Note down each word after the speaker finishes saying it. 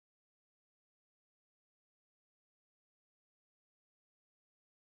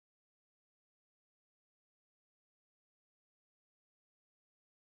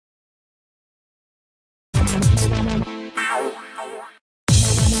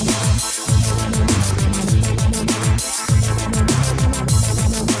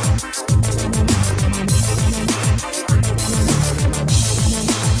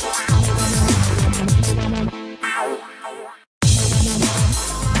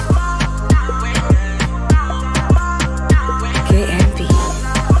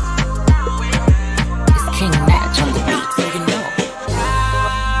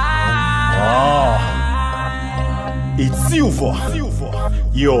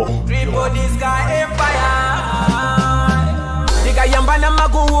Yo. Triple this guy empire. Diga yambana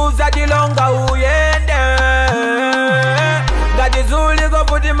maguza dilonga uyende. Gadizuli go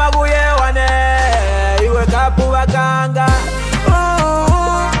puti maguye wane. Iwe kapu wakanga.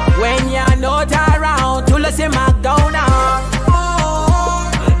 When you're not around, tulasi magona.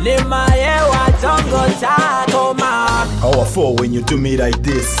 Lima yewa tongo tato ma. How I fall when you do me like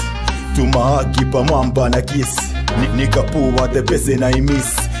this. Tumahaki pa mwamba na kiss. Nikapuwa the best and I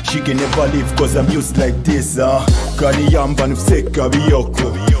miss. She can never leave cause I'm used like this. Kani yamba nufseka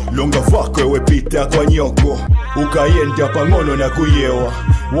biyoko. Longa fakwe we pita kwa nyoko. Ukayenda pangono na kuyewa.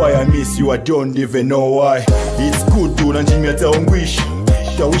 Why I miss you I don't even know why. It's good to nanjimia taongwisha.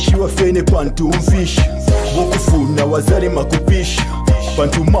 Tawishi wa fene pantu mfishi. Wokufuna wazali makupisha.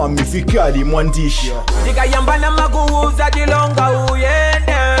 Pantu mami fikali mwandishi. Diga yambana maguza dilonga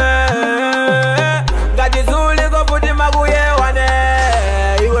uyende. Gadizuli go puti maguye wane.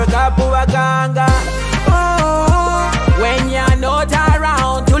 Iwe kapu wakanga. When you're not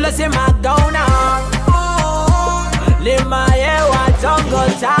around, tulasi magona. Lima yewa tongo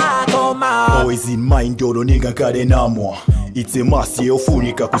tato ma. Always in mind oro ninga kare namwa. It's a must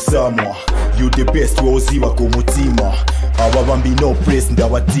yeofunika kusamwa. You the best woziwa kumutima. Ababambi no press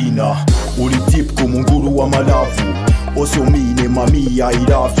ndawatina. Uli deep kumunguru wa malavu. Also mine mami I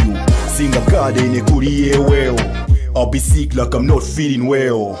love you. Singa kade ne kuriye weo. I'll be sick like I'm not feeling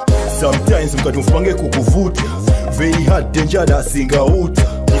well. Sometimes mkatumfange kukuvuta. Very hard danger da singa uta.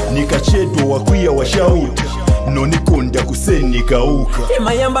 Nikachedo wakuya washauta. No nikunda kuseni kauka.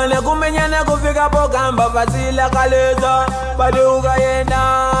 Ima yamba na kumenya na kufika pogamba. Fasila kaleza Baduga yenda.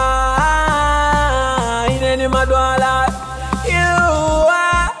 Ineni madwala. You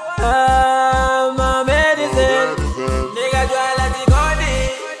are my medicine. Nigga dwala jikoni.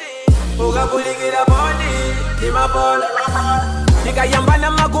 Uga kulikira bondi. Tima bola. Nigga yamba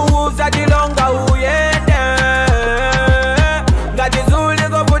na maguza dilonga uyende. Gadizuli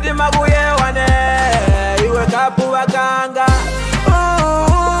go puti maguye wane. Iwe kapu wakanga.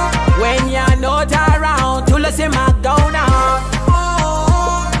 When you're not around, tulasi magona.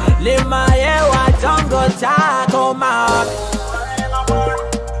 Lima yewa tongo tato ma.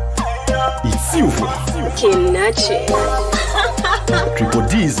 It's you. Kinachi. Triple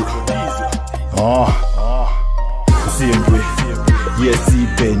diesel. Sempre. Yes, he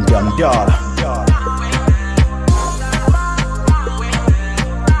been damn dollar.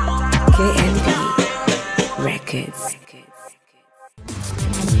 KNP Records.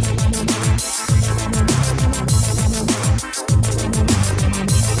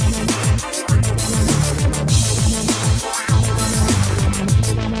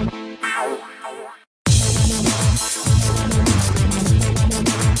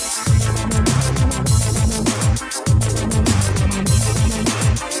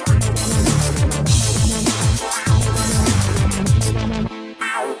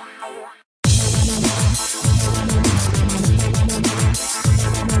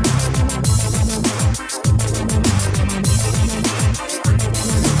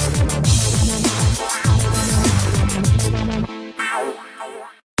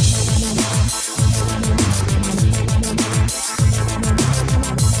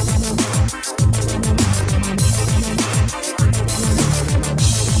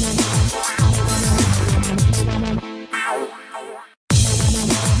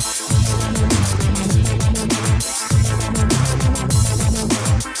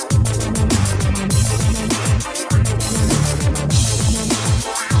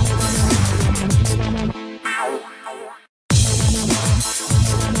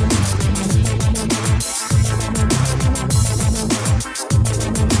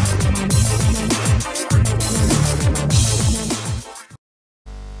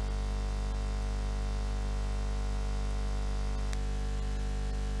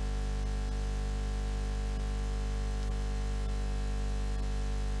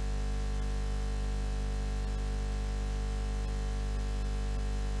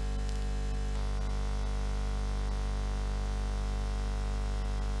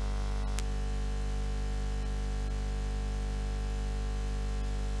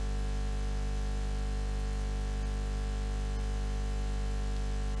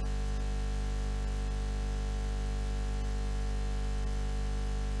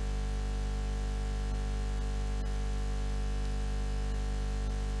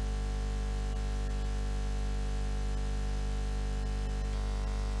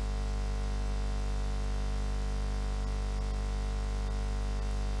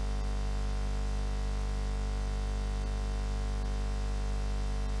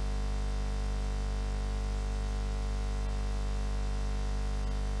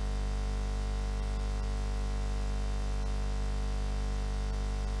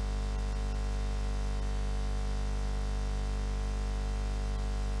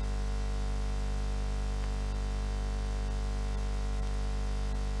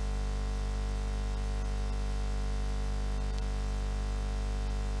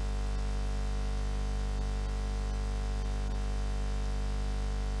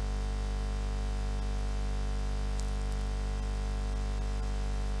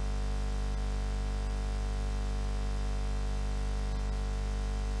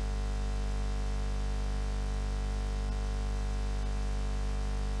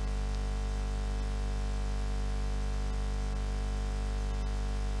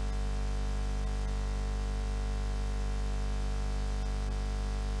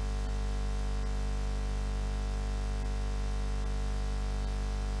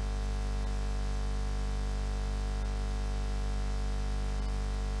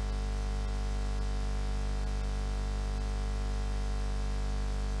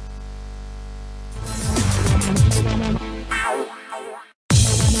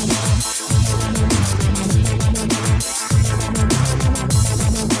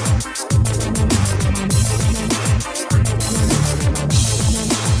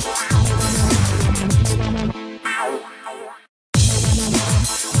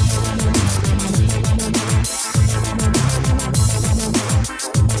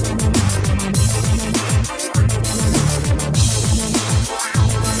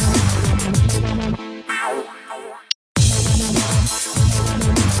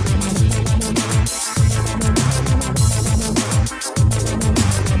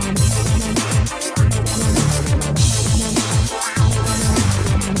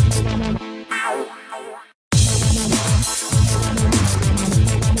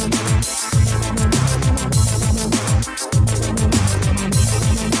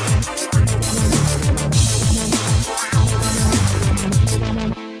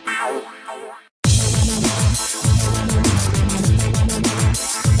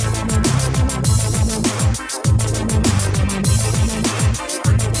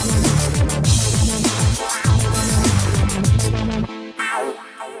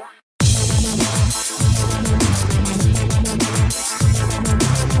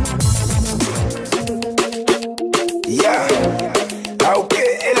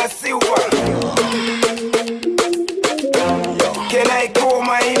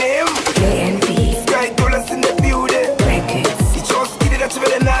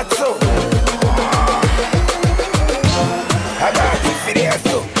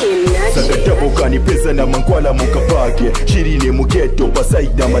 Sakatabuka ni pesa na mankwala mukapake Shirine mugeto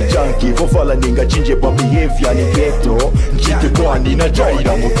pasaida majanki Vofala ninga chinje pa behavior ni ghetto Nchite kwani na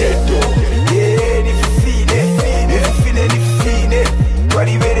jaira mugeto Nifine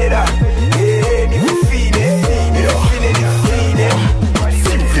Twaliberera Nifine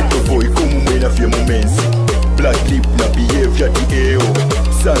Simfito boy kumu mwena fye mumenzi Black lip na behavior di eo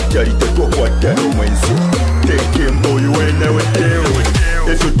Santiari tekwa kwa tano mwenzi Teke moyo wene weteo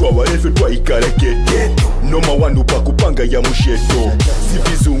Efe twa ikarekete Noma wandu pa kupanga ya musheto Si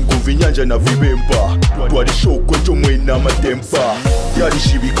vizungu vinyanja na vibemba Twarisho kwecho mwena matempa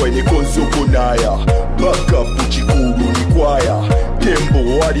Yarishibikwa ine konzo konaya Baka puchikuru ni kwaya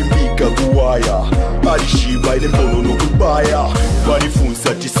Tembo walimbika kuwaya Arishiba ine mbono no kubaya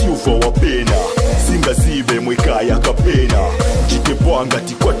Walifunsa tisiufa wapena Singa zibe mwekaya kapena Chite bwanga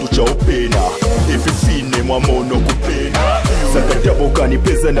tikwatu cha opena Efe fine mwamono kupena Sakatabuka ni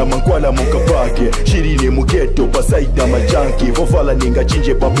pesa na mankwala mukapake Shirine mugeto pasaida majanki Vofala ninga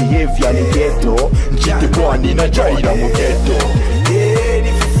chinje pa behavior ni ghetto Nchite bwani na jaira mugeto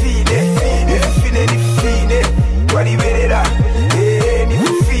Nifine Twaliberera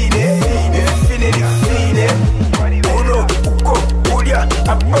Nifine Uno uko ulia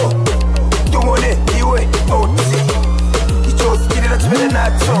apo Tumone iwe oti Icho skirila chibele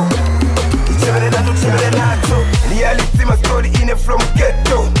nacho Chibele nacho Reality my story in a from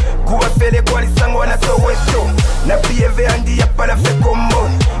ghetto Kuwa fele kwa lisango wana soweto Na pieve andi ya pala fe kombo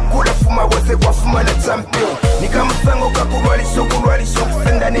Kula fuma wase kwa fuma na champion Nika msango kakurwalisho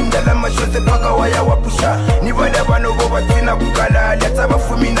Kusenda ni mdala mashose paka waya wapusha Ni wada wano boba tina kukalali Ata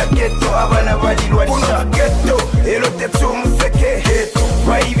bafumi na ghetto abana badilwarisha Kuno ghetto elote chumuseke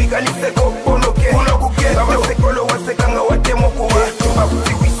Waivi kaniseko ponoke Kuno kughetto Kawasekolo wasekanga watemoko watu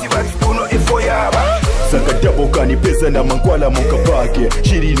Abutiwishi kuno efo yaba Sakatabuka ni pesa na mankwala mukapake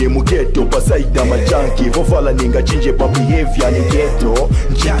Shirine mugeto pasaida majanki Vofala ninga chinje pa behavior ni ghetto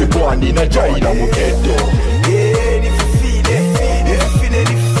Nchite bwani na jaira mugeto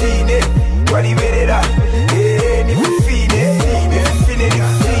Nifine Twaliberera Nifine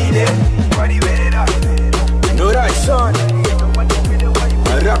Twaliberera No right son I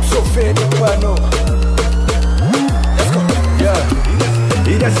rap so fair the pano Let's go Yeah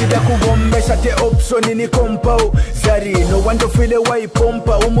Idasida kubombesha te option ni kompao Zari no wando file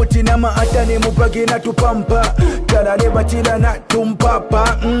waipompa Umutina maatani mupagina tupampa Talale batila na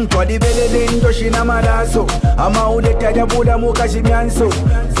tumpapa Twalibelele ndoshi na marazo Ama uleta jabula mukashi mianso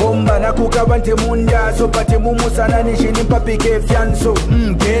Vomba na kukabante mundazo Pati mumusana nishini mpapike fianso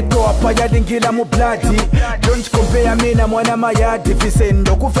Geto apaya dingila muplati Don't compare me na mwana mayati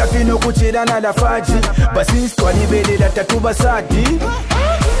Fisendo kufya fino kuchila na lafaji Basis twalibelele tatuba sati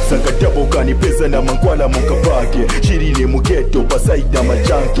Sakatabuka ni pesa na mankwala mukapake Shirine mugeto pasaida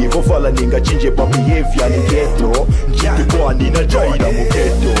majanki Vofala ninga chinje pa behavior ni ghetto Nchite kwani na jaira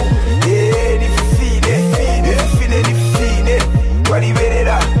mugeto Nifine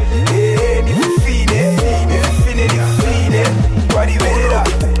Twaliberera Nifine Twaliberera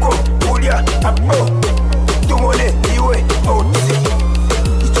Uko ulia apo Tumone iwe oti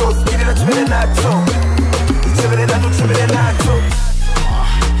Icho skirila chibele nacho Chibele nacho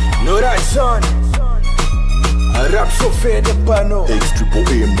No right son I rap so fair the pano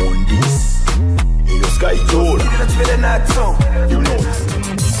X-Triple-A on this Yo Sky Toll You know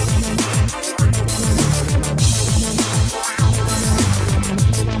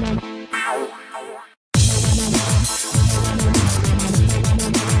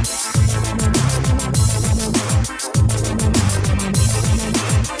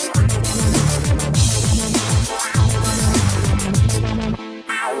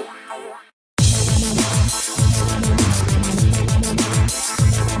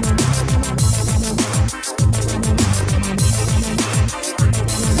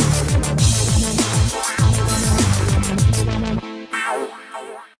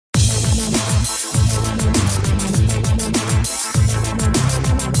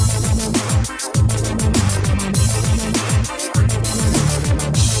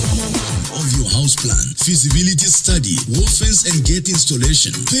feasibility study, wall fence and gate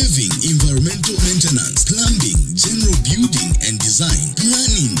installation, paving, environmental maintenance, plumbing, general building and design,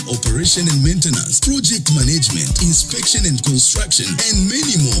 planning, operation and maintenance, project management, inspection and construction, and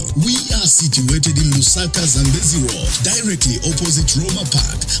many more. We are situated in Lusaka, Zambezi Road, directly opposite Roma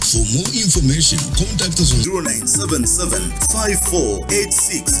Park. For more information, contact us on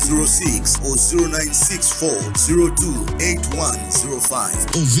 0977-548606 or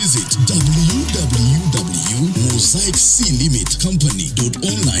 0964-028105 or visit www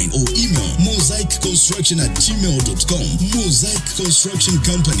www.mosaiclimit.company.online or email mosaicconstruction@gmail.com. Mosaic Construction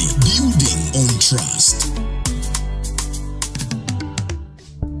Company, building on trust.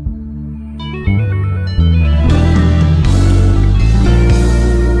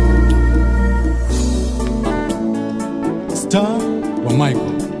 Star wa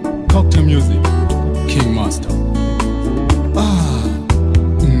Michael, Cocktail Music, King Master.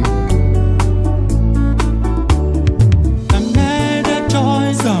 I made a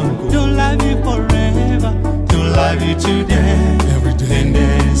choice to love you forever, to love you today, Every day. and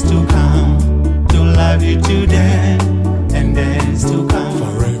days to come, to love you today, and days to come.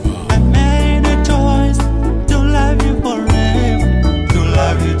 Forever. I made a choice to love you forever, to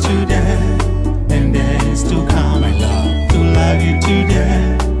love you today, and days to come. My love. To love you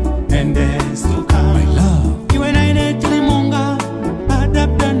today, and days to come. My love. You and I need Limonga,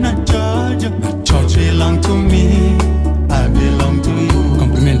 adapt and not charge. Charge. You belong to me, I belong to you.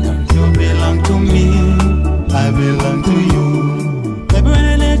 Complimentary. You belong to me, I belong to you. Baby, when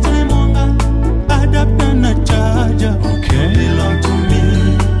I need Limonga, adapt and not charge. Okay. You belong to me,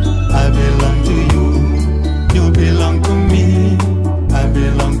 I belong to you. You belong to me, I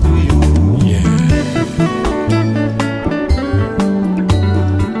belong to you. Yeah.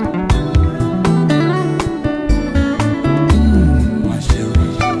 Ma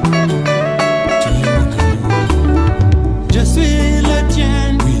chérie, tu es mon amour. Je suis le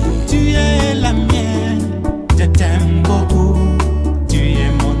tien, Oui. tu es la mienne. Je t'aime beaucoup, tu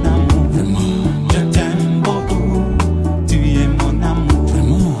es mon amour. Vraiment, Je t'aime beaucoup, tu es mon amour.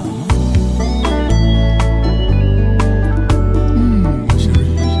 vraiment. Ma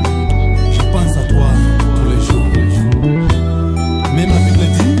chérie, je pense à toi tous les jours. Même avec le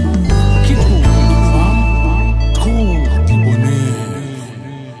dit, qui trouve une femme, trouve du bonheur.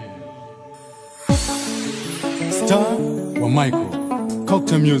 Star wa Michael,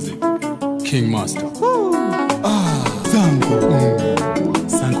 Cocktail Music, King Master. Zango,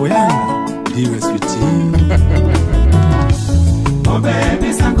 Sango yanga, Diwe sweetie. oh baby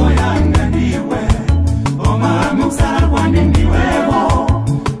Sango yanga niwe, oh mami usala kwani niwe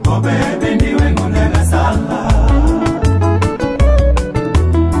oh baby niwe ngondela sala.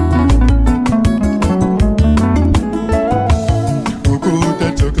 Ukuta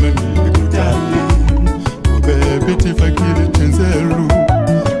chocolate nikutali. Oh baby tifakile tenzeru.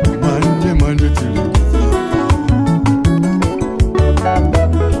 Manje manje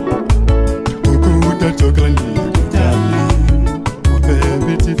Ukuta chocolate nikutali. Oh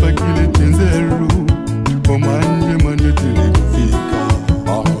baby tifakile tenzeru. Manje manje tulikufika.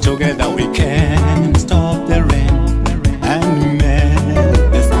 Together we can stop the rain and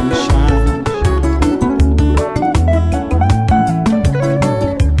make the sunshine.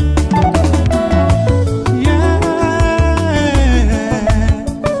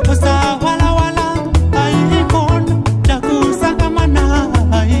 Yeah, Osa wala wala aikon, jakusa kamana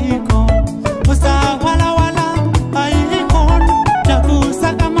aikon. Osa wala wala aikon, jakusa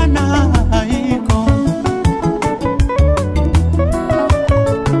kamana aikon.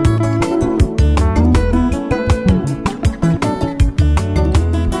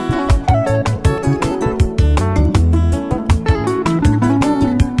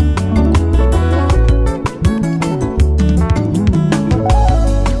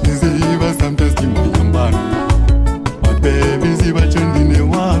 Ziva sometimes kimuyambana. But baby ziva chendine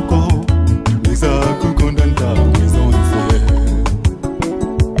wako. Nisa kukonda ntakwizonse.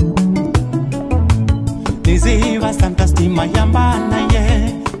 Niziva santastima yambana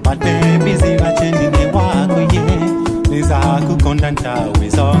ye, but baby ziva chendine wako ye, niza kukonda ntawe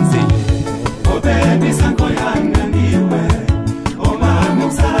zonse ye. Oh baby sango yanga niwe, oh mami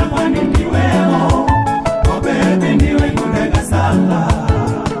usala kwani niwe oh baby niwe ngondega sala.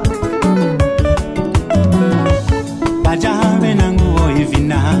 Bajabe nangu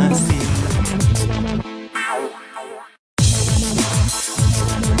oivinasi.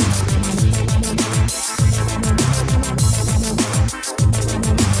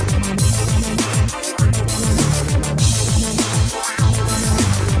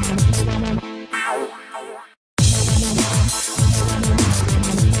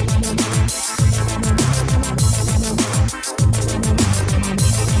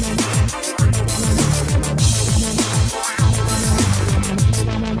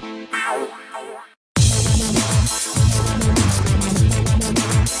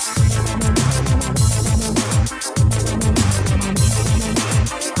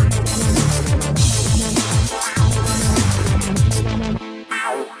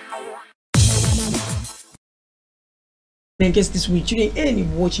 And guess this week, today, and you're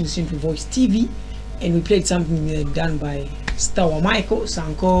watching Simple Voice TV. and we played something done by Stawa Michael,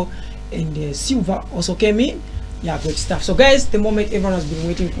 Sanko, and Silva also came in. Yeah, good stuff. So guys, the moment everyone has been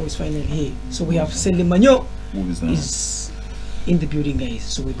waiting for is finally here. So we have Selemanyo is in the building, guys.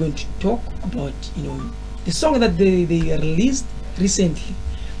 So we're going to talk about, you know, the song that they released recently,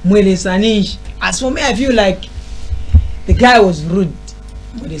 Mwele Sanish. As for me, I feel like the guy was rude.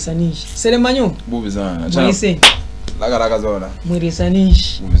 Mwele Sanish. Selemanyo. What do you say? Mwele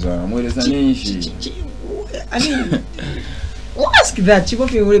Sanish. I mean, ask that. Your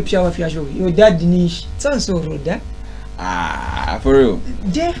dad Dinish. It sounds so rude, huh? Ah, for real?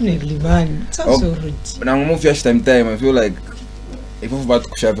 Definitely, man. It sounds so rude. But I'm more time. I feel like if you're about to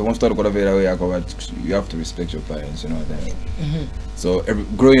shop, you have to respect your parents, you know what I mean? So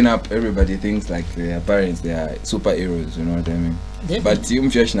growing up, everybody thinks like their parents, they are superheroes, you know what I mean? But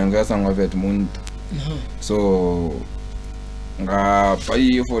so it's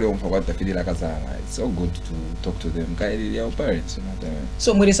so good to talk to them. Your parents, you know what I mean?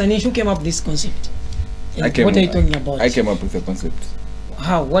 So Mwele who came up with this concept? What are you talking about? I came up with the concept.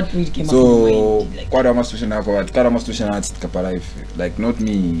 How? What really came up with it? Like not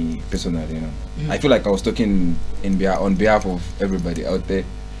me personally, you know. I feel like I was talking on behalf of everybody out there.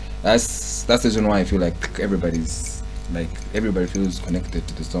 That's the reason why I feel like everybody feels connected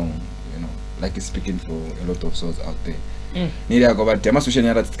to the song, you know. Like it's speaking for a lot of souls out there. Nila go but demonstration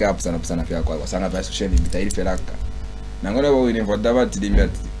yara tikapsa na psana fya kwa wasanga vya social media iri felaka. Nangona bo wini vodaba tidimya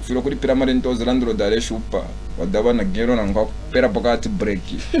filo kuri pyramid ntozo landro dare shupa. Wadaba na gero na ngwa pera pokati break.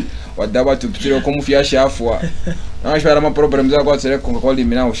 Wadaba tu ptiro komu fya shafwa. Na shwara ma problems za kwa tsere kwa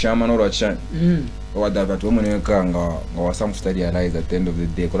limina ushama no rachan. Wadaba tu mwe weka nga wasamu realize at the end of the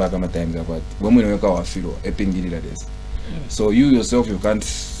day kola kama times about. Mwe weka wa filo epingiri la this. So you yourself you can't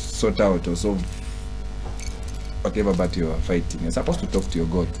sort out or solve whatever but you are fighting. You're supposed to talk to your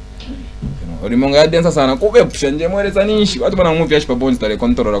God. You know. Orimonga dancer sana kube pshanje Mwele Sanish. Watu bana mu fyash pa bonds tale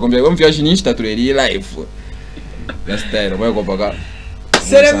control akombia go fyash nishi tatu real life. That's style mwe ko paka.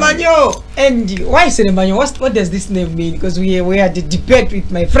 Selemanyo. And why Selemanyo? What does this name mean? Because we had a debate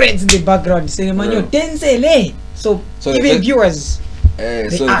with my friends in the background. Selemanyo Tenzele. So even viewers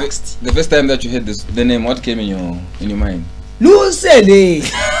they asked. The first time that you heard the name, what came in your mind? Lusele.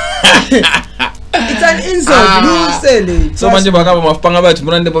 It's an insult. Lusele. So manje bakaba mafupanga bati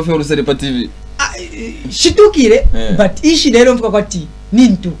murande pa Lusele pa TV. Shitukire but ishi lero mfuka kwati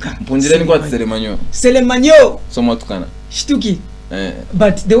nintuka. Mpunjireni kwa Selemanyo. Selemanyo. So matukana. Shituki.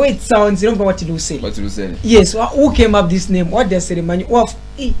 But the way it sounds, you don't know what Lusele. What Lusele? Yes. Who came up this name? What does Selemanyo?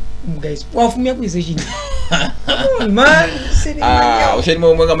 Guys, what me acquisition? Come on, man. Selemanyo. Usheni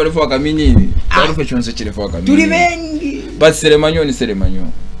mwa kama refu akamini. Kwa fashion search refu akamini. Tulivengi. But Selemanyo ni Selemanyo.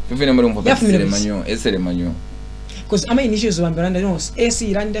 Selemanyo. Because I'm initially so amberanda no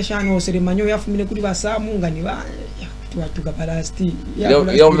AC randa shano Selemanyo yafumile kuri basamu ngani ba tuka palasti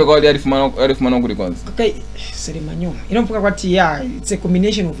ya umveka wali arifumano kuri kwanza. Okay, Selemanyo. Inomfuka kwati it's a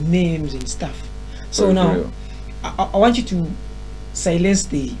combination of names and stuff. So now I want you to silence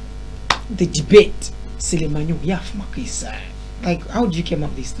the debate. Selemanyo yafumakisa. Like how did you came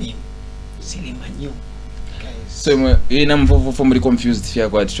up with this name? Selemanyo. So I'm formally confused here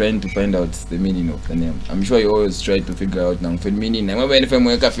quite trying to find out the meaning of the name. I'm sure you always try to figure out now the meaning.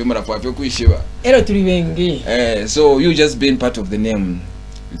 So you just being part of the name,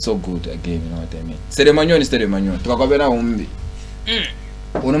 it's so good again, you know what I mean. Selemanyo ni Selemanyo. Tukakabena umbi.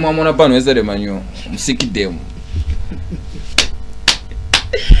 Unamwona pano Selemanyo. Msiki demo.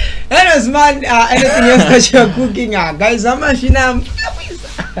 Anyways, man, anything else that you're cooking, guys, I'm machine.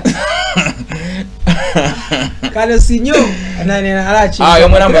 Kalosinyo na arachi.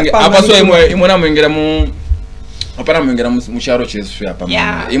 Yomona mwenge apa so imona mwengera mu apana mwengera mu sharo chesu hapa.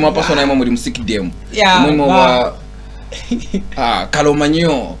 Imo apa so na imo muri musiki demo. Imo wa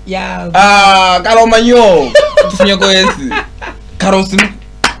Kalomanyo. Kalomanyo. Tufunye ko esi.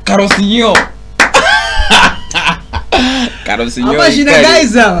 Karosinyo. Karosinyo. Amashina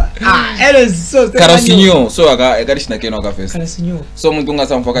guys. Karosinyo. So akarishina keno ka face. Karosinyo. So muntu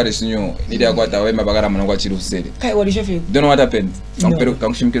ngasamfa Karosinyo. Nidi akwata wema bagara mana kwa Lusele. Kai what you feel? Don't know what happened.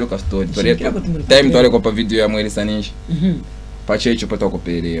 Kamushimikiro ka story. Time twale kwa video ya Mwele Sanish. Pache icho pata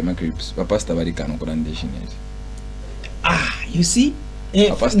kopere ma clips. Pasta barikano kwa ndeshini. You see?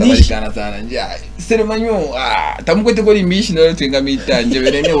 Pasta barikana sana nje. Selemanyo. Tamukwete ko limbishi na twenga mita nje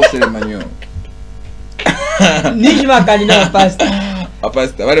benene wo Selemanyo. Nijima kanina pasta.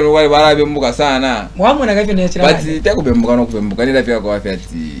 Pasta wale barabembuka sana. Mwamona gafi na chira. But takubembuka no kubembuka nila pia kwa afya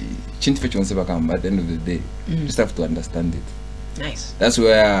ati chintu fecho nseba kamba at the end of the day. You just have to understand it. Nice. That's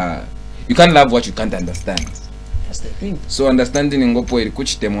where you can't love what you can't understand. That's the thing. So understanding ngopo ili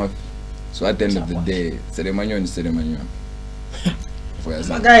kuchitemo So at the end of the day, selemanyo and selemanyo.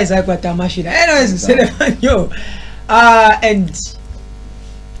 My guys, I got a machine. Anyways, selemanyo. And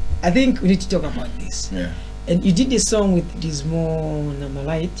I think we need to talk about this. Yeah. And you did this song with Dismo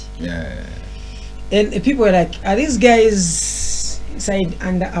Namalite. Yeah. And people were like, are these guys side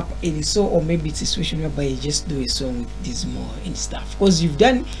under up in so, or maybe it's a situation whereby you just do a song with Dismo and stuff? Because you've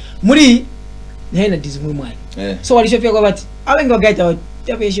done Muri, then a Dismo man. Yeah. So what you should feel about? I think go get out.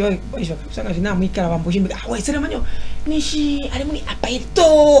 Tell me, you sanga na mi kara bambushi mbika. Wait, selemanyo. Nishi, I don't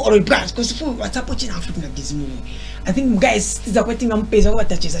apaito or branch because for what's up watching African Dismo. I think guys, this is quite thing pesa what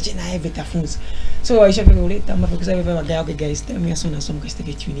touches such na better phones. So I should go later because I have a guys tell me as soon as some guys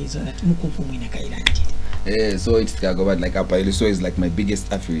take you need so that mukumfu mwina kailandi. Yeah, so it's about like Apaili, so it's like my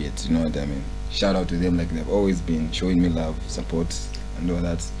biggest affiliate, you know what I mean? Shout out to them, like they've always been showing me love, support, and all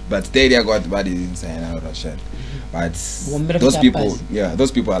that. But they got body inside out of shit. But those people, yeah,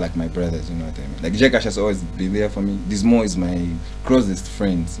 those people are like my brothers, you know what I mean? Like Jekash has always been there for me. Dismo is my closest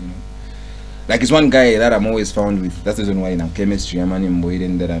friends, you know. Like it's one guy that I'm always found with. That's the reason why in chemistry I'm an imboyed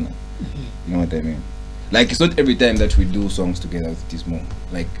that you know what I mean? Like it's not every time that we do songs together with Dismo.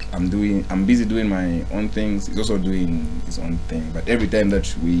 Like I'm busy doing my own things. He's also doing his own thing. But every time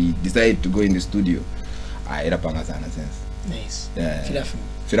that we decide to go in the studio, I end up in a sense. Nice. Yeah.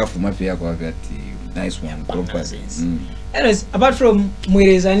 Filafu mafia kwa gati. Nice one. Proper. Anyways, apart from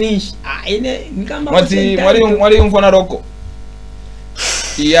Mwirezanish, Mwari mfona roko.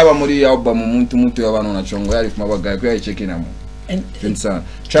 Iyaba muri yaba muntu yabana na chongo yari fuma baga kwa checking amo. And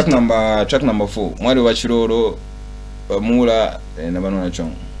track number 4. Mwari wa Chiroro Mura na bana na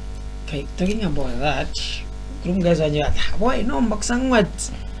chongo. Okay, talking about that, group guys are just boy no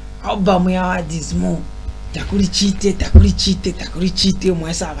maksangwat album ya Dismo. Takuri cheat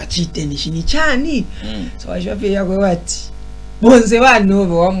mwasa abachite nishini chani. So I should feel what bonze wano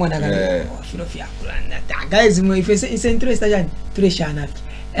bo mwana kana filofia kulanda. Guys, if it's interested to shana.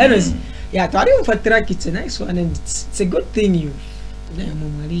 Anyways, yeah, to are for track it's a nice one and it's a good thing you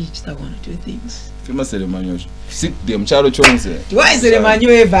reached one or two things. Fima selemanyo. Sit them charo chonse. Why selemanyo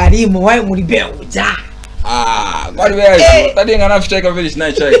evarimo why muri beuza? God where that didn't enough check a village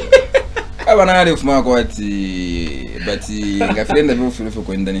night check. I want to have my quality, but I feel the people feel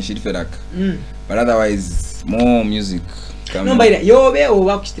for Indian shit for that. But otherwise, more music. No, by that, YOBEBA or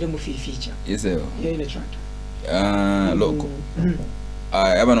work stream feature. Yes, sir. You're in a track. Loco. I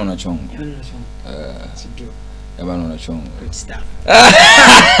have on a chong. I have on a chong. Good stuff.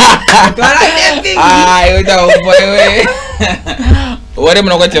 What am I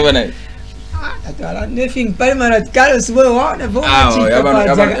going to do? Nothing permanent. Carlos, yaba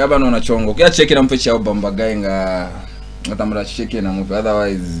nona chongo. Kia cheki na mpecha ubamba gainga. Natamura cheki na mpe.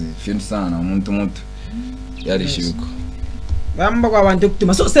 Otherwise, find sana muntu. Yari shibuko. Bamba kwa wantu.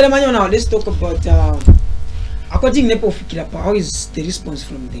 So selemanyo now, let's talk about according to how is the response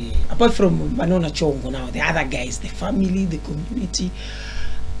from the apart from Banona Chongo now, the other guys, the family, the community.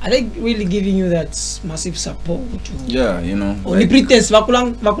 Are they really giving you that massive support? Yeah, you know. Only pretense,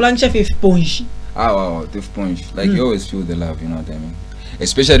 vakulan chef if punch. Wow, tough punch. Like you always feel the love, you know what I mean?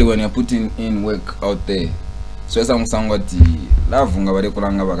 Especially when you're putting in work out there. So as I'm saying, love, you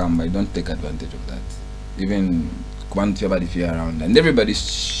don't take advantage of that. Even if you're around, and everybody's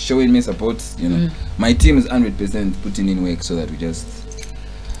showing me support. You know, my team is 100% putting in work so that we just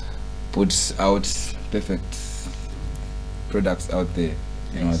put out perfect products out there.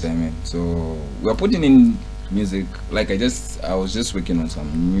 You know what I mean? So we're putting in music. Like I was just working on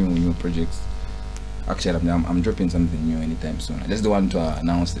some new projects. Actually, I'm dropping something new anytime soon. I just don't want to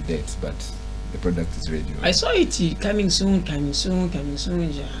announce the dates, but the product is ready. Right? I saw it coming soon. Yeah,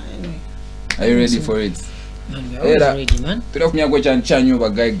 anyway. Are you ready for it? Man, we're always ready, man.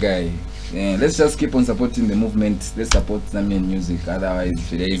 Guy. Yeah, let's just keep on supporting the movement. Let's support Zambian music. Otherwise,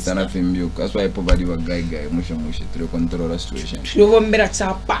 today is nothing new. That's why probably a guy musha to control the situation.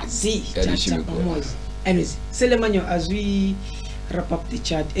 Anyways, Selemanyo, as we wrap up the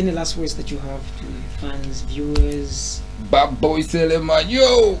chat, any last words that you have to fans, viewers? Bad boy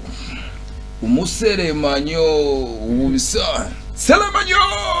Selemanyo, Selemanyo,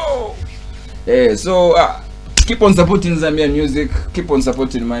 Selemanyo. Yeah, so keep on supporting Zambian music, keep on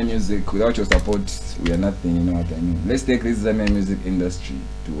supporting my music. Without your support, we are nothing, you know what I mean? Let's take this Zambian music industry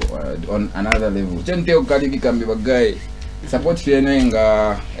to on another level. Guy, support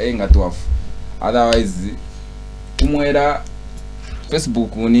Fienga 12. Otherwise, umwera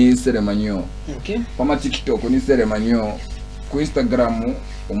Facebook uni Selemanyo. Okay. Pama TikTok uni Selemanyo. Ku Instagram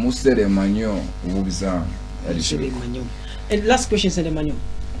Selemanyo ubisa. Selemanyo. And last question, Selemanyo.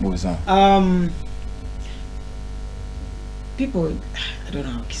 Ubisa. people, I don't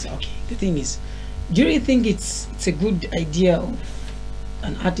know. Okay, the thing is, do you really think it's a good idea of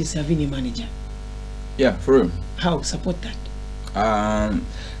an artist having a manager? Yeah, for real. How support that?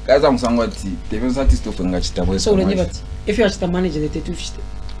 Guys, I'm saying what the artist of Ngachita. So if you are the manager, they take 250.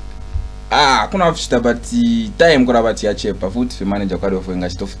 Kuna afishita but time kura but ya chepa foot for manager kwa do for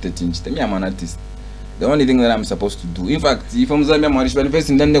Ngachita of 13. Me I'm an artist. The only thing that I'm supposed to do. In fact, if I'm Zambia Marish but first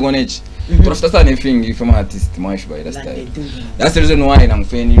in then they gonna trust us anything if I'm an artist Marish by that style. That's the reason why I'm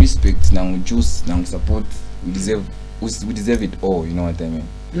feeling respect, now juice, now support. We deserve it all, you know what I mean?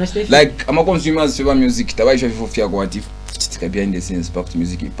 Like I'm a consumer of music, tabai show for fear what if behind the scenes pop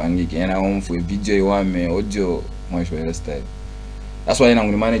music ipangi and I want for a video you want me audio Marish by that style. That's why I'm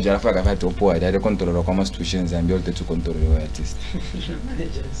the manager. I feel like I have to pour. I control the common situations and be able to control the artist.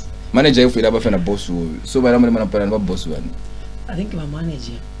 Managers. Manager, if we have a boss, so by the man about boss one. I think my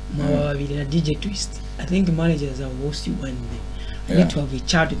manager, my DJ Twist. I think the managers are host you one day. I need to have a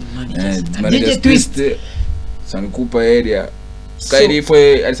chat with the managers. DJ Twist. San Cooper area. Kairi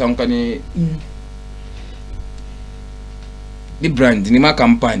for some kind the brand, the my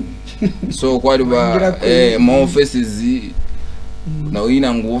campaign. So what about my office is now in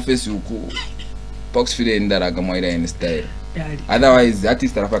an office you go box for the end that I come in style. Otherwise,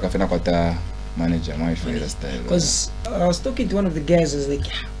 artist are like a manager, my favorite style. Because I was talking to one of the guys, I was like,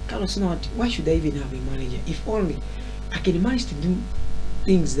 Carlos, why should I even have a manager? If only I can manage to do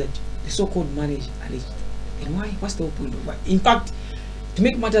things that the so-called manager at least. Then why? What's the point of why? In fact, to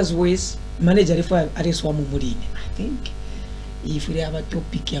make matters worse, manager if I artist one more I think if we have a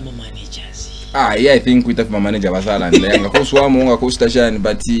topic, I'm a manager. Yeah, I think we have my manager Basala and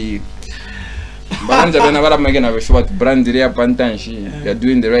but brand you're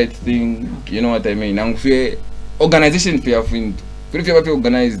doing the right thing, you know what I mean. And for organization if you have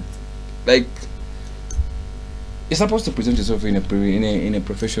organized, like you're supposed to present yourself in a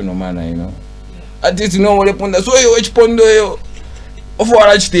professional manner, you know. At least you know what happened. So you which pondo yo of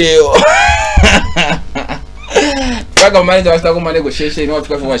what Kaka manager was talking about negotiation, what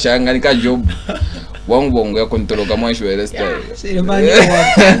for Shanga job. One bongo control kama shwele style. Selemanyo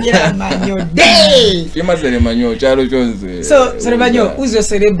day. Fima Selemanyo Charo Jones. So Selemanyo, who's your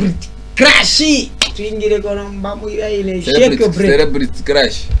celebrity crash? Tuingire kono mbamu ile shake your brain. Celebrity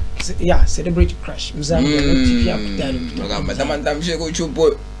crash. Yeah, celebrity crash. Mzambe TV ya kutalo. Ngamba tamanta msheko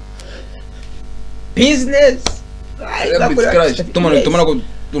chupo. Business. Celebrity crash.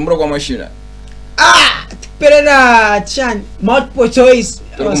 Tumana kwa machine. Perena chan multiple choice.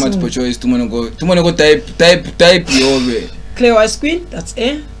 Multiple choice. Tumana go type yobe. Clear ice queen. That's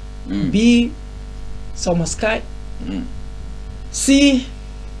A. B. Summer sky. C.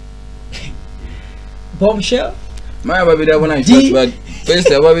 Bombshell. My baby, that one I shot bad.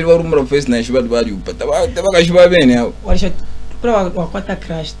 First, I baby, what room face nice bad you. But the should have been now. What should what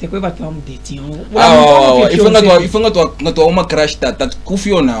crash? Take over to dating. If I'm not to crash that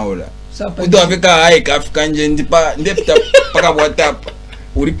kufio now. Udo afika aika afika nje ndipa ndepta paka WhatsApp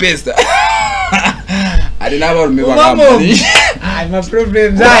uri pesa adinaba rumeba kama my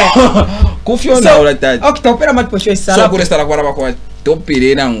problem zaya kufio na ula tati okay topera mat posho sala so kule sala kwa bakwa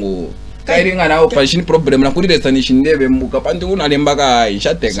topire nango kairi ngana opashini problem na kuri restanishin ndebe muka pandi unalemba ka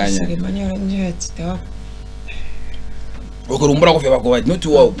ishateganya okurumbura kufika kwa not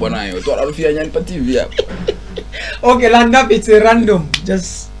wa uponayo to alufia nyani pa TV ya okay land up it's a random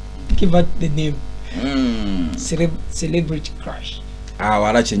just give out the name. Celebrity crush.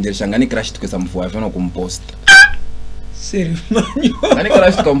 Wala changer shangani crush tukesa mfua vino kumpost. Selemanyo. Ngani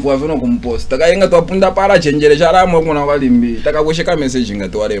crush tukamfua vino kumpost. Taka yenga tuapunda para changer shara mwa kuna walimbi. Taka kushika message nga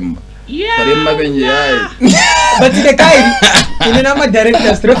tuwaremba. Tuwaremba benje hai. But the kai ine nama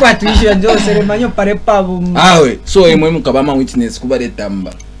director stroke attrition njo Selemanyo pare pabu. We. So imo kabama witness kubade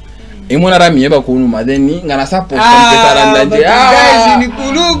tamba. Imona rami yeba kunuma then ngana support kampetara ndanje guys ni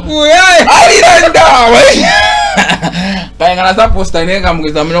kuluku aliranda kaya ngana support neka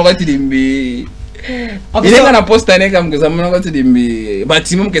mugeza mnoko tilimbi ile ngana posta neka mugeza mnoko tilimbi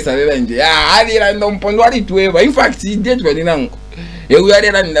batimo mkesa beba nje aliranda mpondo ali tuweba in fact date kwa dinango yewe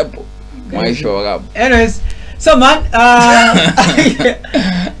aliranda po maisha wakapo. Anyways, so man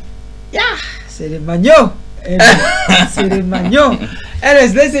yeah, Selemanyo. Selemanyo.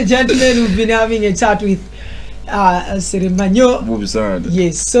 Anyways, ladies and gentlemen, we've been having a chat with Selemanyo.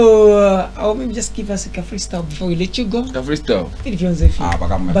 Yes, so I'll maybe just give us a freestyle before we let you go. A freestyle? If you want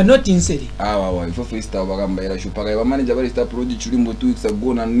to but not in city. If you freestyle, bagamba ila shupaga. If manager bari start project chulimbo 2 weeks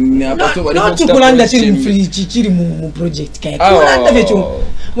ago na not to kulanda chiri free chiri mu project kaya. Kulanda vecho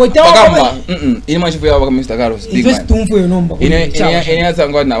Bagamba. Inima chifu ya baka Mr. Carlos. First tumfu yo nomba. Ine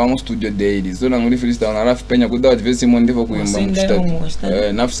sangwa na bango studio daily. So nanguli freestyle na raf penya kudawa tivesi monde fo kuyimba mstatu.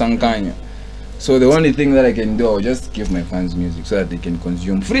 Naf sankanya. So the only thing that I can do, I'll just give my fans music so that they can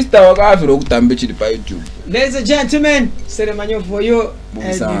consume. Freestyle wakafiro kutambe chidi pa YouTube. Ladies and gentlemen, selemanyo for you.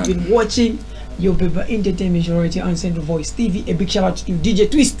 As you've been watching YOBEBA Entertainment Majority on Central Voice TV. A big shout out to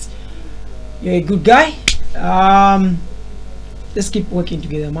DJ Twist. You're a good guy. Let's keep working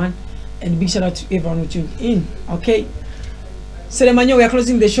together, man. And big shout out to everyone who tuned in. Okay. Selemanyo, we are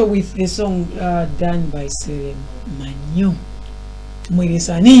closing the show with the song done by Selemanyo.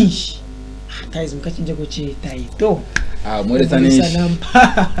 Mweresanish. Guys, mkachinja kochi taito. Mweresanish.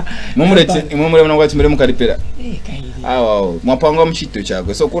 Mumure mnangwachi mure mukaripira. Wow, mwapango mshito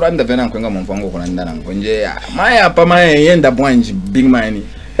chako. So kuranda vena nkwenga mpango kuranda nango. Nje maya hapa maya yenda bwanji big money.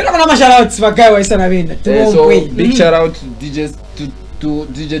 Kuna shout outs wakai waisana venda. So big shout out to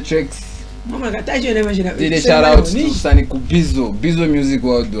DJ Trex. Mama kataje na mashina. DJ shout out to Sani Kubizo, Bizo Music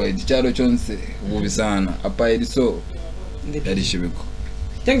Worldwide. Charo chonse ubi sana. Hapa ediso. Edishibiko.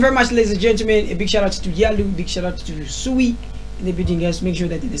 Thank you very much, ladies and gentlemen. A big shout out to Yalu, big shout out to Sui in the building, guys. Make sure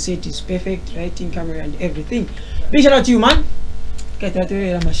that the set is perfect, lighting, camera, and everything. Big shout out to you, man. Big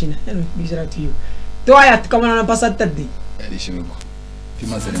shout out to you. Toya, come on, passat tadi.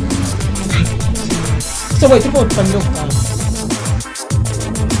 So wait, report pandok.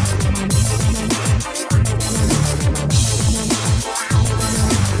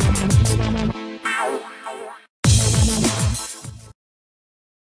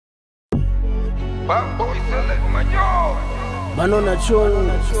 Banana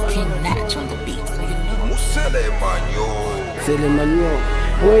chon, selemanyo,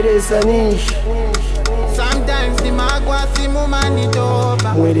 mweresanish. Sometimes the magwa simu mani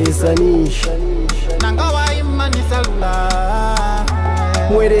doba, Mweresanish, nangawa imani salula,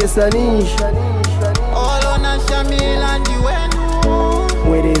 mweresanish, olo na shamila ndiwenu,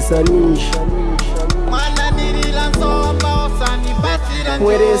 mweresanish, mwana nirila nsomba osani basira njo,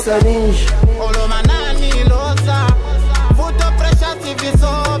 mweresanish, olo manani losa, vuto presha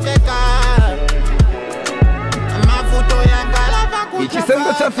sivisoveka, mavuto yangala vakuchapa.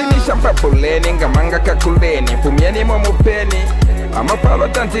 Ikisendo cha finisha papuleni ngamanga kakuleni pumieni momupeni amapalo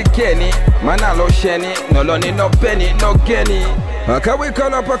tantikeni manalosheni noloni no peni no geni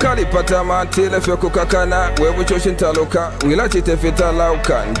akawikala pakalipata matile fyo kukakana webu choshintaluka ngila chite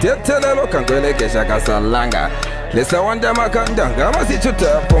fitalauka ndetelelo kangwelekesha kasalanga lesa wanda makandanga masichuta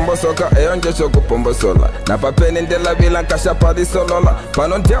pombosoka eonjesho kupombosola na papeni ndela bila nkasha padisolola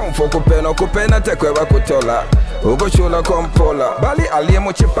panontia mfoku peno kupena tekweba kutola ugo shula kompola bali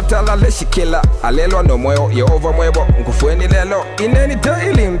aliemu chipatala leshikila alelo no mweo Yehova mwebo ngufueni lelo ineni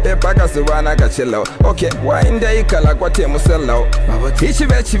daili mpepaka subana kachelo okay wainde ikala kwa temu selo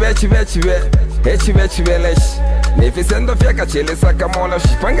Echive lesh nifisendo fyaka chile saka mola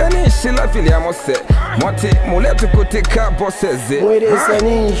shipanganishi la filiamose moti muletu kutika boseze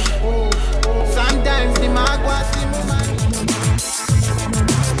mweresanish.